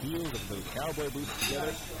 clicking the heels of those cowboy boots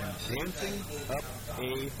together and dancing up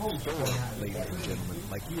a storm, ladies and gentlemen,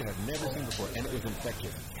 like you have never seen before, and it was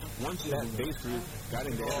infectious. Once that bass groove got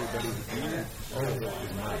into everybody's ear, it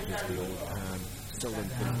was not just the old time stolen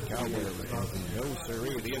from cowboy dancing. No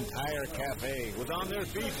siree, the entire cafe was on their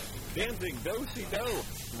feet, dancing do-si-do.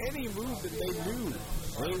 Any move that they knew,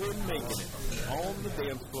 they were making it. On the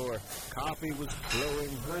dance floor, coffee was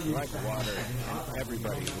flowing like water, and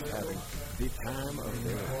everybody was having the time of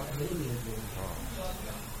their life.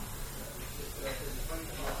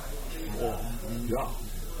 Oh, yeah.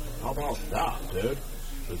 How about that, dude?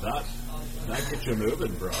 Does that get you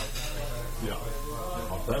moving, bro? Yeah.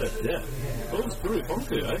 I'll bet it did. That was pretty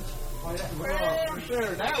funky, eh? Well,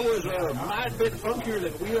 sir, that was a mighty bit funkier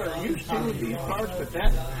than we are used to in these parts, but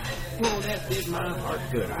that did my heart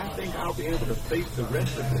good. I think I'll be able to face the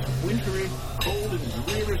rest of this wintry, cold, and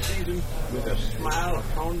dreary season with a smile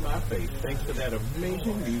upon my face, thanks to that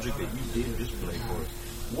amazing music that you did just play for us.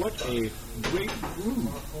 What a great groove,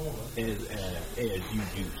 as you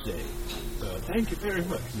do say. Thank you very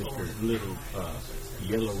much, Mr. Little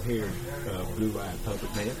yellow-haired, blue-eyed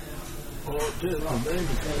puppet man. Well, dude, the name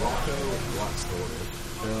is Rocco Black Stories,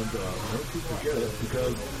 and don't you forget it,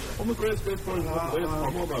 because I'm the greatest bass player in the world.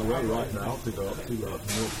 I'm on my way right now to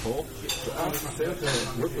North Pole to ask Santa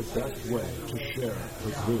what the best way to share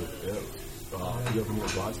the groove is. Do you have any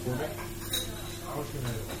advice for me?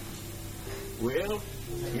 Well,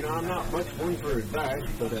 I'm not much one for advice,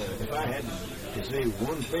 but if I had to say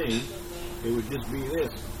one thing, it would just be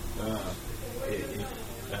this.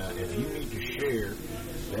 If you need to share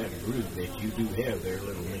that groove that you do have there,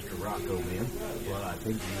 little Mr. Rocco man, well, I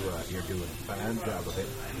think you're doing a fine job of it.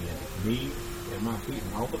 And me and my feet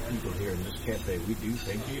and all the people here in this cafe, we do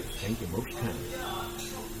thank you most kindly.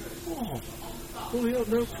 Oh, well, yeah,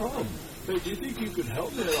 no problem. Hey, do you think you could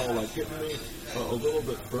help me at all, like getting me a little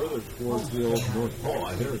bit further towards the old North Pole?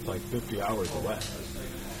 I hear it's like 50 hours away.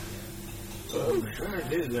 Oh, sure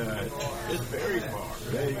it is. It's very far.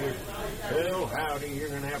 Well, howdy, you're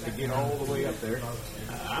going to have to get all the way up there.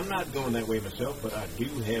 I'm not going that way myself, but I do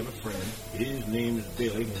have a friend. His name is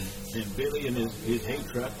Billy, and Billy and his hay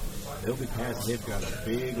truck, they'll be passing. They've got a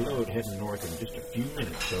big load heading north in just a few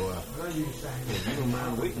minutes. So, if you don't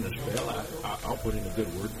mind waiting a spell, I'll put in a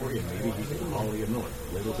good word for you, and maybe he can haul you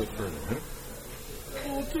north a little bit further, huh?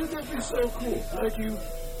 Oh, dude, that'd be so cool. Thank you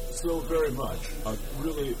so very much. I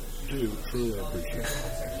really do truly appreciate it.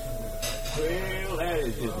 Well, that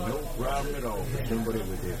is just no problem at all for somebody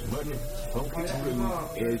with as much funky groove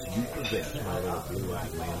as you possess, my little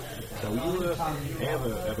blue-eyed man. So you have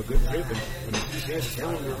a good trip, and if you can't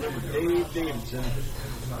tell them to remember Dave Davidson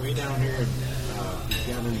way down here, and he's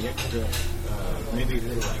got any extra, maybe a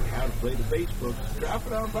little like how to play the bass books, drop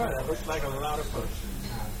it on by. That looks like a lot of fun.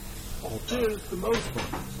 Oh, dude, it's the most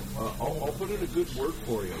fun. I'll put in a good word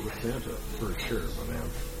for you with Santa, for sure, my man.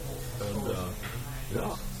 And,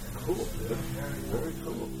 yeah, cool, dude. Very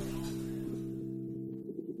cool.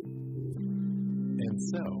 And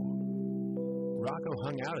So, Rocco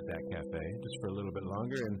hung out at that cafe just for a little bit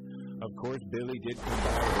longer, and of course, Billy did come by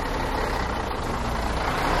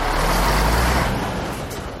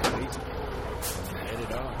and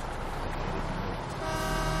headed off.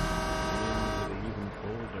 Into the even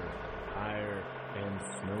colder, higher, and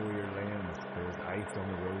snowier lands. There was ice on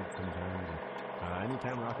the road sometimes. And,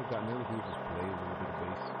 anytime Rocco got nervous, he would just play a little bit of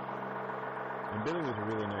bass. And Billy was a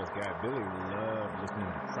really nice guy. Billy loved listening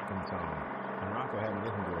to trucking songs. And Rocco hadn't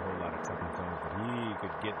listened to a whole lot of trucking songs, but he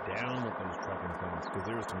could get down with those trucking songs because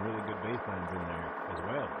there were some really good bass lines in there as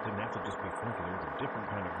well. It didn't have to just be funky. There was a different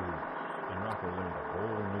kind of groove. And Rocco learned a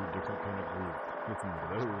whole new different kind of groove listening to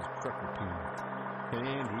those trucker tunes.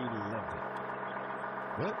 And he loved it.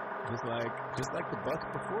 But just like the bus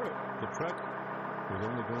before it, the truck was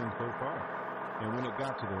only going so far. And when it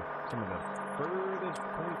got to some of the furthest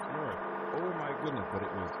points north, oh my goodness, but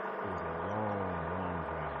it was a long, long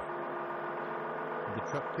drive. The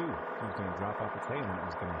truck too was going to drop off its hay and it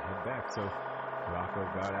was going to head back. So Rocco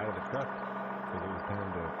got out of the truck because it was time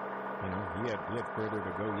to, he had further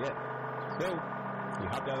to go yet. So he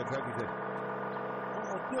hopped out of the truck. He said,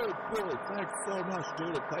 "Oh, dude, Billy, thanks so much,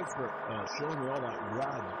 dude. And thanks for showing me all that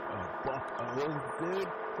rad Buck Owens, dude.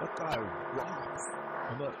 That guy rocks.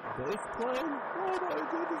 And that bass playing, oh my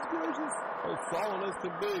goodness gracious, as solid as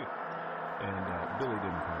can be." And Billy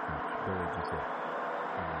didn't talk much. Billy just said,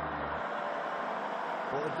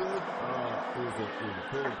 "Well, dude, it was a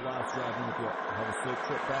total blast driving with you. Have a safe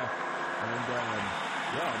trip back. And,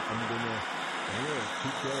 I'm gonna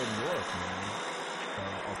keep going north, man.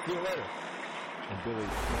 I'll see you later." And Billy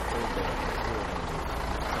told that like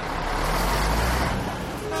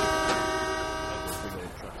those big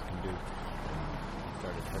old trucks can do. And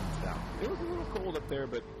started heading south. It was a little cold up there,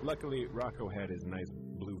 but luckily Rocco had his nice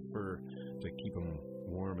blue fur to keep him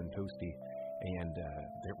warm and toasty. And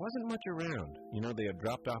there wasn't much around. They had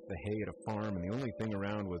dropped off the hay at a farm, and the only thing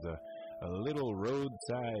around was a little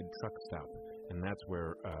roadside truck stop. And that's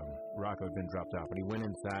where Rocco had been dropped off. And he went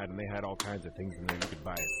inside, and they had all kinds of things in there. You could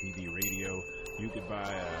buy a CD radio. You could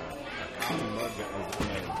buy a coffee mug that was as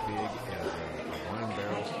big as a wine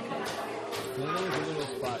barrel. And there was a little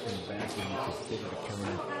spot in the back where you could sit at a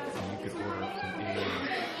counter, and you could order some ale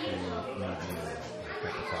or maybe a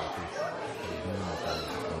cup of coffee.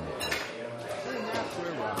 And that's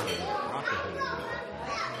where Rocco had it.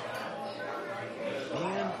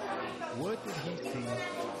 And what did he see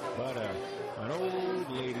but an old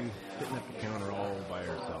lady sitting at the counter all by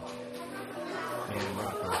herself? And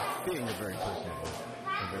Rocco, being the very person he was, a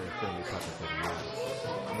very friendly puppet that he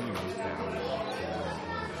was, sat on the log chair and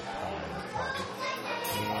ordered a pie and coffee.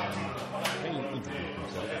 And he introduced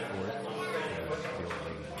himself, of course, to the old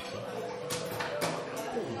lady himself.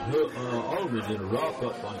 I don't mean to interrupt,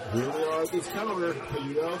 but here we are at this counter,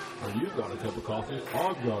 and you've got a cup of coffee,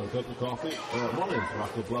 I've got a cup of coffee. My name's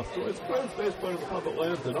Rocco Blastoise, first base player of the Puppet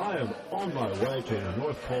Lands, and I am on my way to the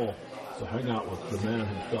North Pole to hang out with the man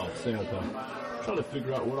himself, Santa. Trying to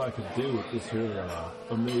figure out what I could do with this here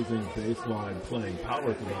amazing bass line playing power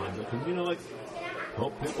line that can,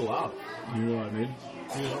 help people out. You know what I mean?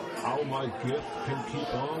 How my gift can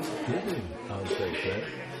keep on giving, as they say.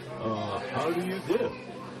 How do you give?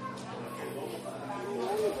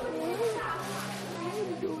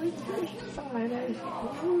 I'm doing just fine, I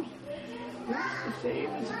suppose. It's the same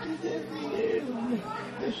as it is every year when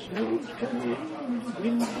the snows come in and the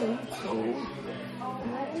wind blows cold.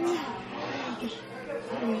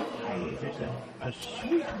 There's a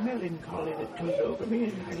sweet melancholy that comes over me,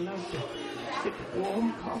 and I love to sip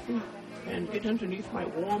warm coffee and get underneath my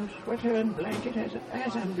warm sweater and blanket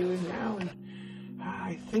as I'm doing now, and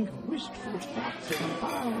I think wistful thoughts and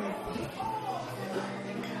faraway places.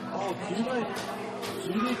 Oh,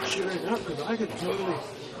 do you need cheering up? Because I could totally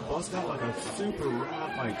bust out like a super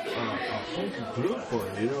rad, a funky groove for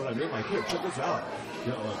it. You know what I mean? Like, here, check this out.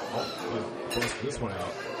 I'll bust this one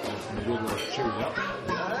out. Maybe it'll cheer you up.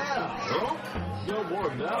 Yeah, well, no more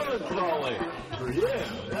melancholy.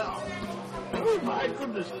 Yeah. Oh my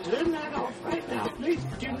goodness, turn that off right now. Please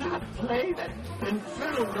do not play that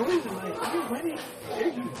infernal noise in my ear. What are you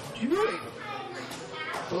doing?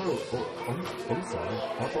 I'm sorry.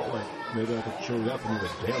 I thought maybe I could cheer you up and you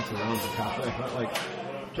would dance around the cafe. That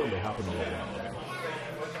totally happened a little while ago.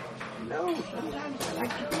 No, sometimes I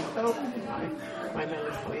like to be alone in my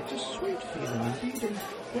melancholy. It's a sweet feeling indeed, and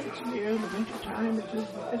once a year in the winter time it's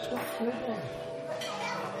not so bad.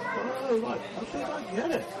 Oh, I think I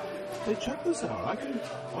get it. Hey, check this out. I can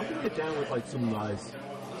get down with some nice,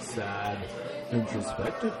 sad,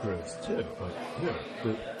 introspective grooves too. Here,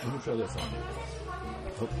 let me try this on you.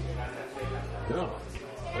 Oh. Yeah.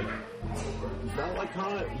 Is that like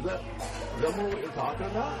kind of, is that what you're talking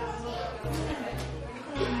about?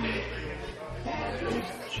 That is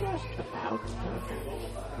just about perfect.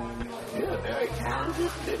 You're a very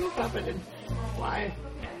talented little puppet, and why,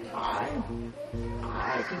 I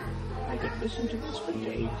could listen to this for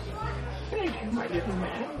days. Thank you, my little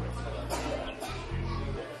man.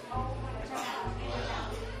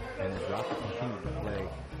 And as Rocket continued to play,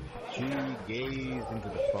 she gazed into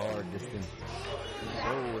the far distance,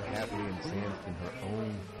 so happily entranced in her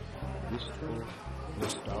own wistful,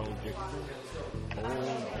 nostalgic,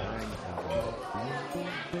 old-time company.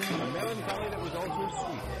 A melancholy that was also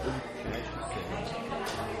sweet, as she said.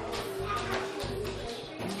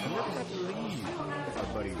 And we're about to leave our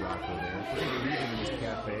buddy Rocco there. We're going to leave him in his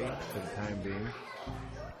cafe for the time being.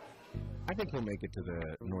 I think he'll make it to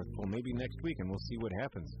the North Pole maybe next week, and we'll see what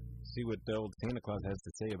happens. See what the old Santa Claus has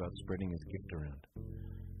to say about spreading his gift around.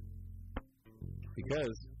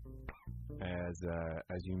 Because, as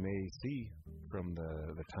you may see from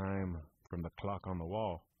the time, from the clock on the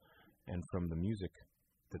wall, and from the music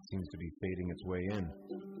that seems to be fading its way in,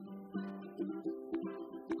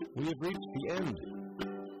 we have reached the end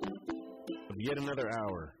of yet another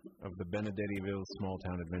hour of the Benedettiville Small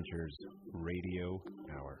Town Adventures Radio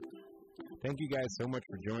Hour. Thank you guys so much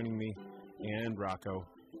for joining me and Rocco.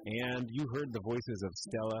 And you heard the voices of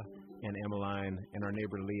Stella and Emmeline and our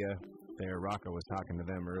neighbor Leah there. Rocco was talking to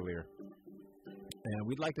them earlier. And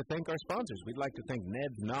we'd like to thank our sponsors. We'd like to thank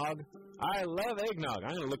Ned's Nog. I love eggnog.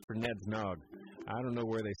 I'm going to look for Ned's Nog. I don't know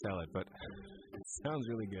where they sell it, but it sounds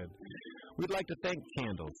really good. We'd like to thank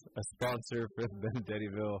Candles, a sponsor for the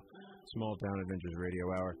Benedettiville Small Town Adventures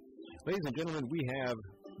Radio Hour. Ladies and gentlemen, we have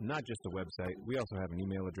not just a website, we also have an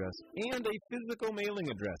email address and a physical mailing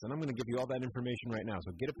address. And I'm going to give you all that information right now.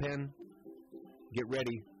 So get a pen, get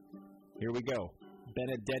ready. Here we go.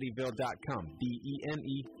 Benedettiville.com.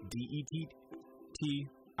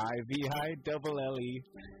 BENEDTTIVILLE.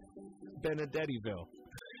 Benedettiville.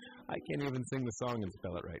 I can't even sing the song and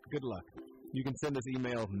spell it right. Good luck. You can send us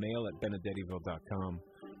email, mail@benedettiville.com.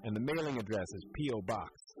 And the mailing address is P.O.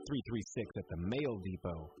 Box 336 at the Mail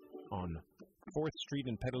Depot on 4th Street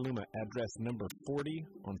in Petaluma, address number 40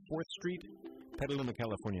 on 4th Street, Petaluma,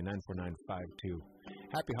 California, 94952.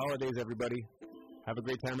 Happy holidays, everybody. Have a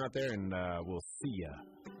great time out there, and we'll see ya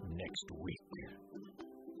next week.